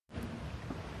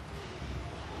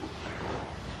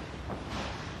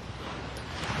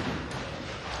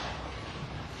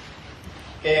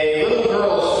a little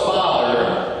girl's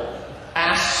father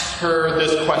asks her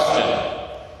this question.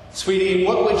 Sweetie,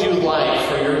 what would you like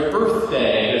for your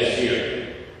birthday this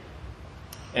year?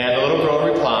 And the little girl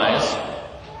replies,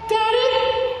 Daddy,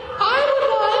 I would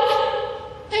like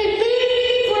a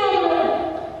baby brother.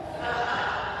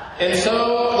 And so,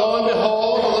 lo and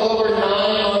behold, a little over 9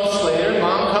 months later,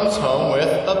 Mom comes home with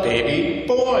a baby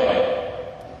boy.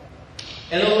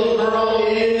 And the little girl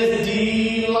is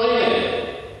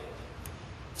delighted.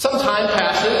 Some time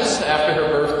passes after her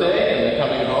birthday and the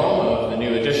coming home of the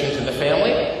new addition to the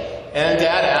family, and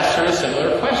Dad asks her a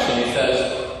similar question. He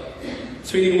says,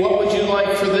 Sweetie, what would you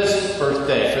like for this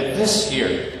birthday, for this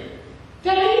year?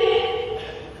 Daddy,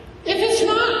 if it's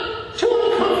not too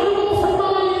uncomfortable for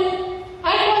Mommy,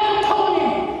 I'd like a pony.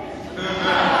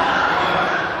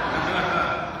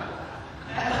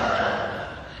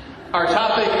 Our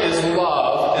topic is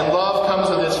love, and love comes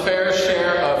with its fair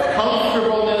share of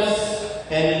comfortableness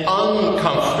and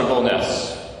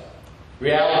uncomfortableness.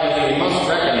 Reality we must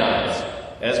recognize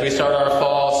as we start our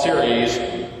fall series,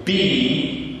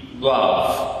 Be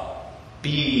Love.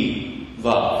 Be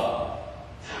Love.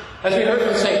 As we heard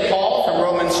from St. Paul from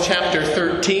Romans chapter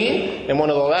 13 in one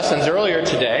of the lessons earlier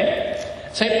today,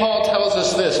 St. Paul tells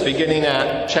us this beginning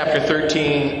at chapter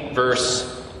 13,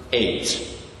 verse 8.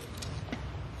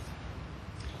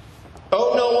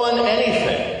 Owe no one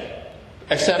anything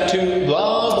except to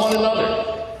love one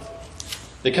another.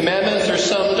 The commandments are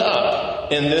summed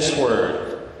up in this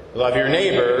word: love your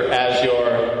neighbor as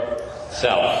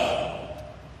yourself.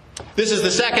 This is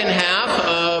the second half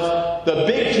of the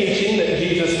big teaching that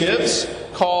Jesus gives,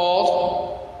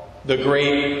 called the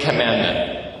Great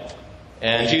Commandment.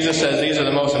 And Jesus says these are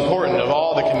the most important of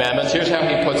all the commandments. Here's how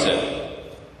he puts it.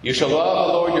 You shall love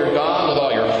the Lord your God with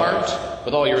all your heart,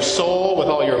 with all your soul, with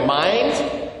all your mind,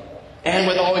 and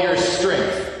with all your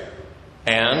strength.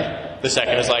 And the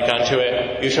second is like unto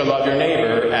it, you shall love your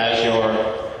neighbor as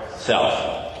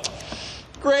yourself.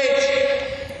 Great!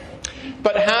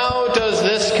 But how does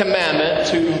this commandment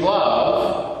to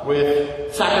love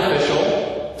with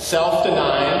sacrificial,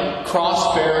 self-denying,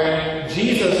 cross-bearing,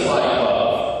 Jesus-like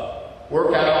love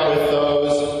work out with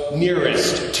those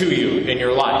nearest to you in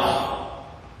your life?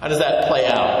 How does that play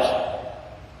out?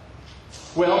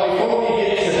 Well, before we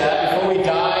get to that, before we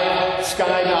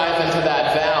skydive into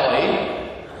that valley,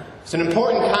 it's an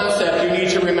important concept you need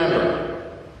to remember.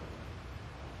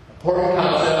 Important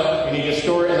concept you need to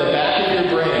store it in the back of your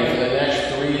brain for the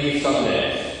next 3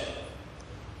 Sundays.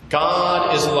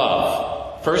 God is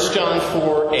love. 1 John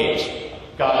 4:8.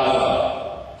 God is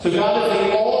love. So God is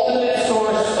the ultimate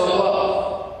source of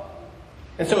love.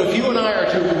 And so if you and I are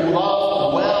to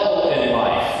love well in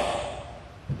life,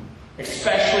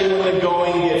 especially when the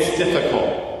going gets difficult,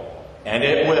 and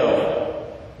it will,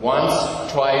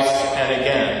 once, twice, and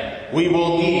again, we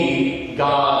will need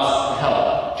God's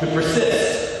help to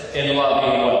persist in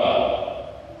loving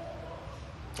well.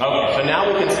 Okay, so now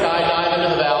we can skydive into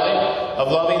the valley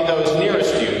of loving those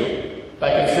nearest you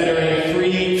by considering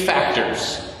 3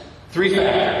 factors. 3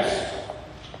 factors.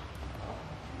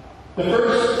 The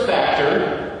first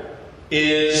factor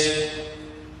is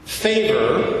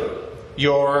favor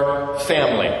your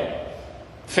family.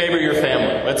 Favor your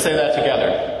family. Let's say that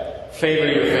together. Favor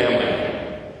your family.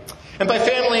 And by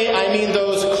family, I mean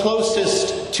those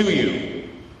closest to you.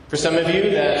 For some of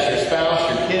you, that's your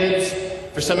spouse, your kids.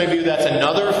 For some of you, that's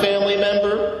another family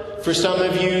member. For some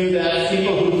of you, that's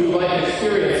people who through life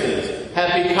experiences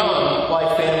have become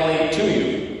like family to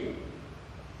you.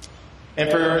 And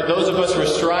for those of us who are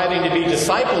striving to be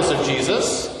disciples of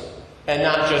Jesus, and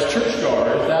not just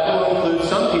churchgoers, that will include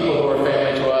some people who are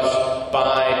family to us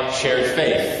by shared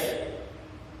faith.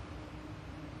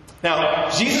 Now,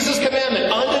 Jesus'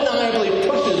 commandment undeniably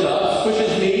pushes me,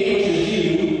 pushes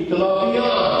you, to love beyond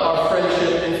our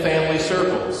friendship and family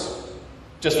circles.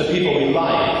 Just the people we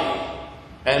like.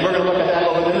 And we're going to look at that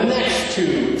over the next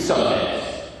 2 Sundays.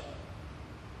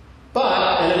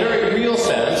 But, in a very real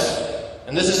sense,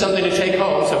 and this is something to take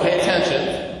home, so pay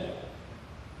attention,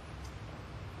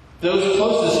 those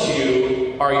closest to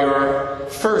you are your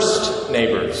first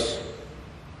neighbors.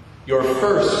 Your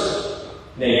first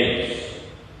neighbors.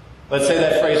 Let's say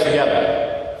that phrase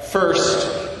together.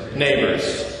 First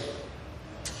neighbors.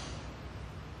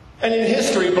 And in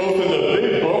history, both in the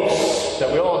big books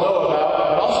that we all know about,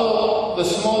 but also the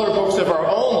smaller books of our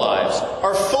own lives,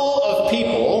 are full of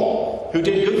people who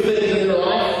did good things in their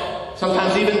life,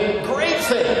 sometimes even great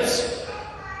things,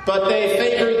 but they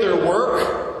favored their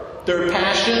work, their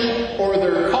passion, or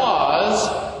their cause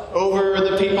over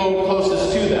the people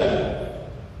closest to them.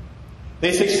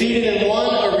 They succeeded in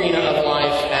one arena of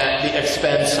life at the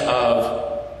expense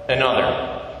of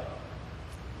another.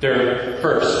 their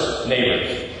first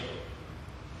neighbors.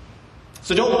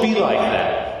 So don't be like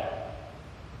that.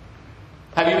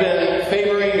 Have you been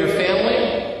favoring your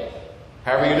family,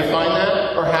 however you define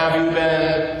that, or have you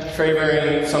been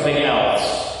favoring something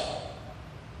else?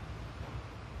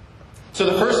 So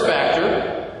the first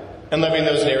factor in loving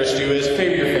those nearest you is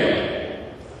favor your family.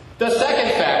 The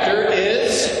second factor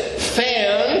is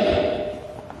fan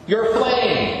your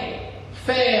flame.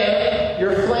 Fan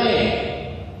your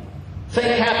flame.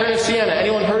 St. Catherine of Siena.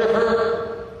 Anyone heard of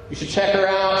her? You should check her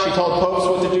out. She told popes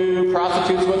what to do,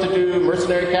 prostitutes what to do,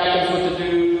 mercenary captains what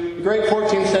to do. The great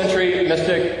 14th century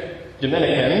mystic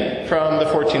Dominican from the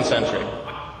 14th century.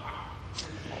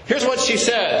 Here's what she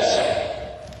says.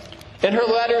 In her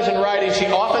letters and writings, she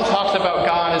often talks about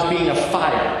God as being a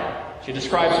fire. She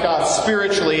describes God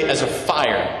spiritually as a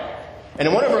fire. And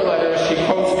in one of her letters, she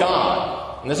quotes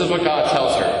God. And this is what God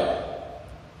tells her.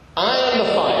 I am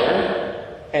the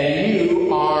fire, and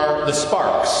you are the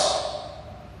sparks.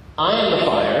 I am the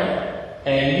fire,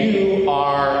 and you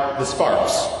are the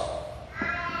sparks.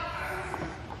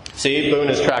 See, Boone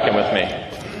is tracking with me.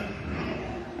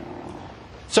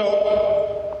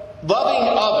 So, loving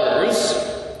others,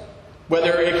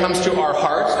 whether it comes to our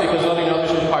hearts, because loving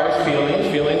others requires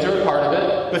feelings. Feelings are a part of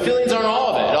it. But feelings aren't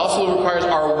all of it. It also requires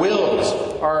our wills,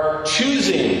 our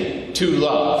choosing to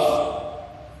love.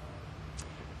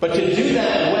 But to do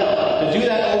that well, to do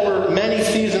that over many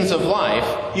seasons of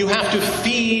life, you have to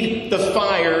feed the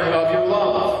fire of your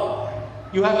love.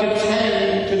 You have to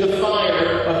tend to the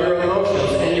fire of your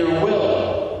emotions and your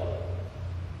will.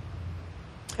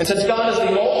 And since God is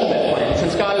the ultimate flame,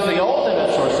 since God is the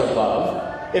ultimate source of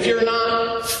love, if you're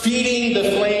not feeding the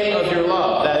flame of your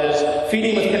love, that is,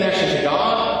 feeding with connection to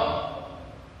God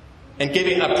and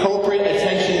giving appropriate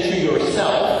attention to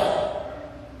yourself,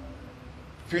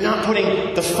 if you're not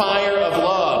putting the fire of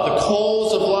love, the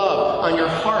coals of love on your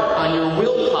heart, on your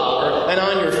willpower, and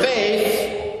on your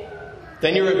faith,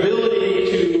 then your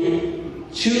ability to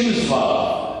choose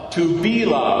love, to be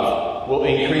love, will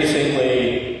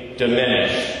increasingly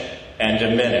diminish and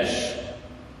diminish.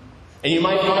 And you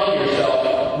might find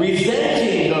yourself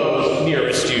resenting those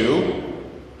nearest you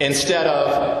instead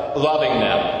of loving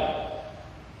them.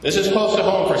 This is close to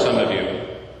home for some of you.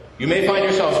 You may find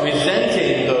yourselves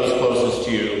resenting those closest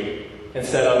to you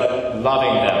instead of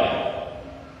loving them.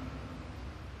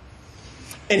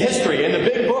 In history, in the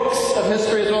big books of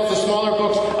history as well as the smaller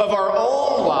books of our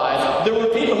own lives, there were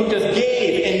people who just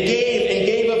gave and gave and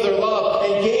gave of their love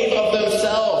and gave of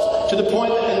themselves to the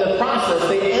point that in the process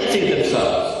they emptied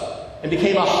themselves and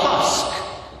became a husk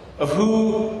of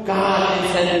who God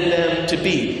intended them to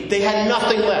be. They had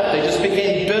nothing left. They just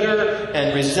became bitter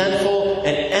and resentful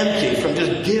and empty from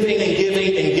just giving and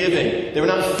giving and giving. They were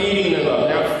not feeding their love.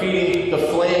 They were not feeding the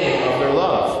flame of their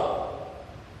love.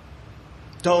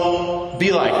 Don't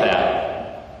be like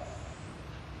that.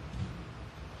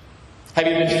 Have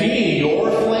you been feeding your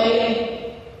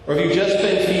flame? Or have you just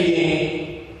been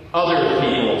feeding other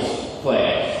people's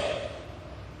flames?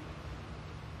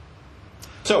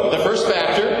 So, the first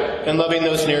factor in loving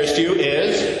those nearest you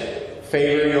is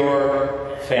favor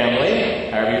your family,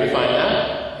 however you define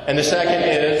that. And the second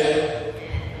is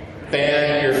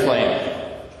fan your flame.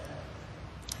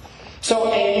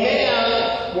 So, a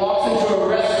man walks into a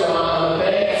restaurant on the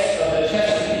banks of the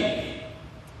Chesapeake.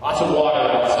 Lots of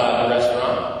water outside the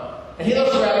restaurant. And he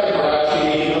looks rather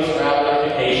grouchy, he looks rather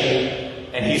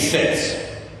impatient, and he sits.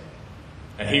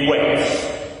 And he waits.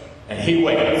 And he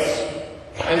waits.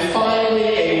 And finally,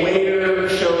 a waiter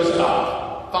shows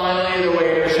up. Finally, the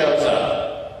waiter shows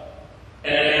up.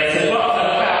 And the man says, well, it's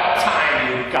about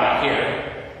time you got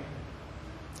here.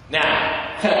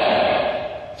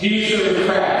 Now, do you serve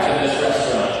crabs in this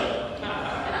restaurant?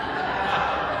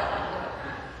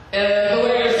 And the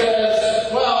waiter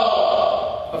says,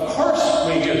 well, of course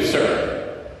we do,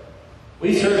 sir.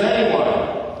 We serve anyone.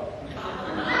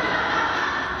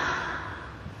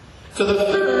 So the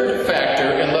third factor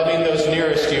in loving those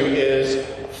nearest you is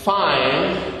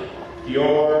find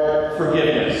your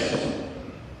forgiveness.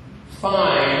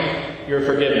 Find your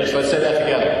forgiveness. Let's say that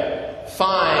together.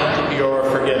 Find your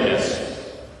forgiveness.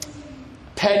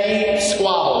 Petty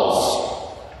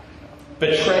squabbles,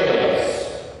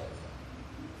 betrayals,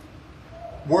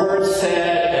 words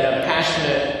said in a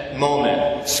passionate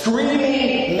moment,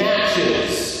 screaming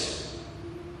matches,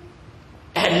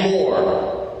 and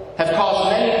more have caused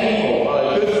many people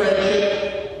a good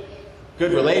friendship,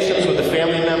 good relations with a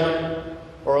family member,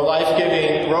 or a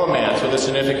life-giving romance with a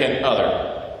significant other.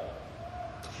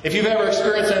 If you've ever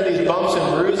experienced any of these bumps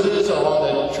and bruises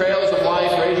along the trails of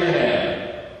life, raise your hand.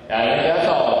 I think that's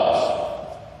all of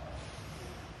us.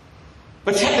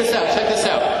 But check this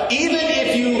out. Even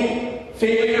if you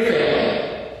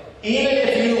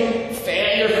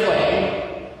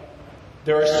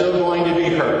going to be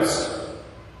hurts.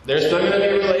 There's still going to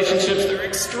be relationships that are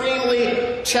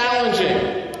extremely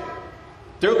challenging.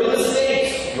 There will be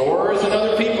mistakes, yours and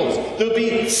other people's. There will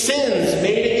be sins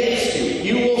made against you.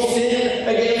 You will sin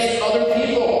against other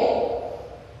people.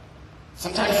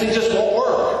 Sometimes things just won't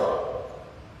work.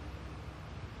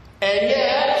 And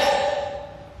yet,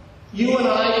 you and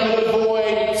I could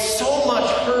avoid so much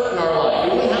hurt in our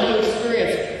life. We wouldn't have to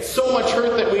experience so much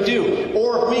hurt that we do.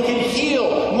 Or we can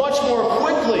heal much more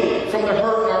quickly from the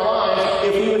hurt in our lives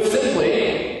if we would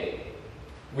simply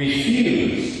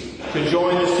refuse to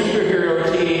join the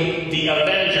superhero team, the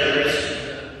Avengers,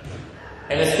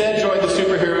 and instead join the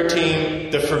superhero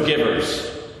team, the Forgivers.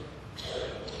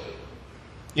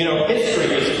 You know,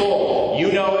 history is full.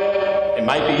 You know it. It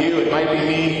might be you, it might be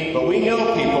me, but we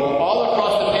know people all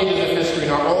across the pages of history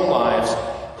in our own lives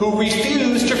who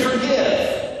refuse to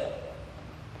forgive.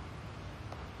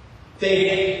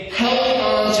 They held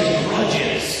on to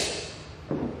grudges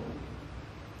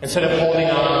instead of holding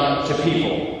on to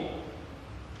people.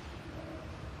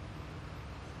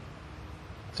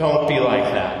 Don't be like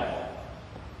that.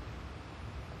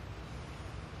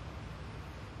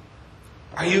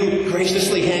 Are you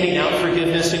graciously handing out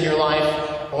forgiveness in your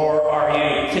life, or are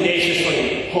you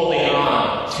tenaciously holding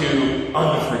on to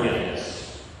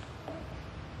unforgiveness?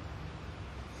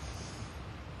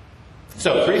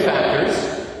 So, 3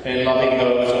 factors in loving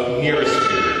those nearest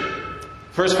to you.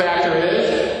 First factor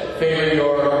is favor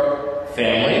your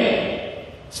family.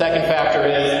 Second factor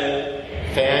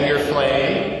is fan your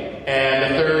flame. And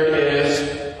the third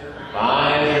is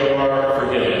find your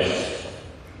forgiveness.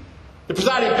 The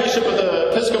presiding bishop of the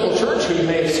Episcopal Church, who you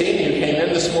may have seen, you came in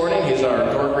this morning, he's our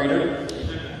door greeter.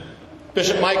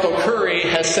 Bishop Michael Curry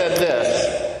has said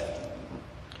this: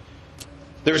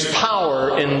 there's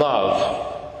power in love.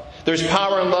 There's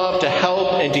power in love to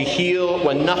help and to heal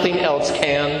when nothing else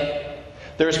can.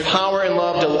 There's power in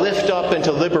love to lift up and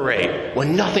to liberate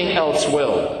when nothing else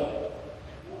will.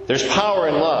 There's power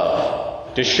in love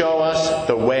to show us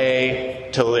the way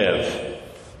to live.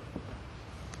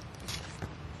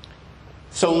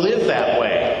 So live that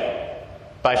way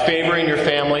by favoring your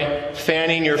family,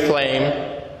 fanning your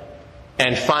flame,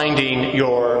 and finding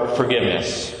your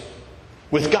forgiveness.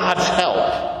 With God's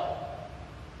help,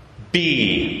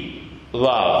 be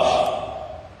love.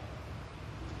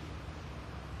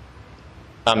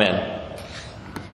 Amen.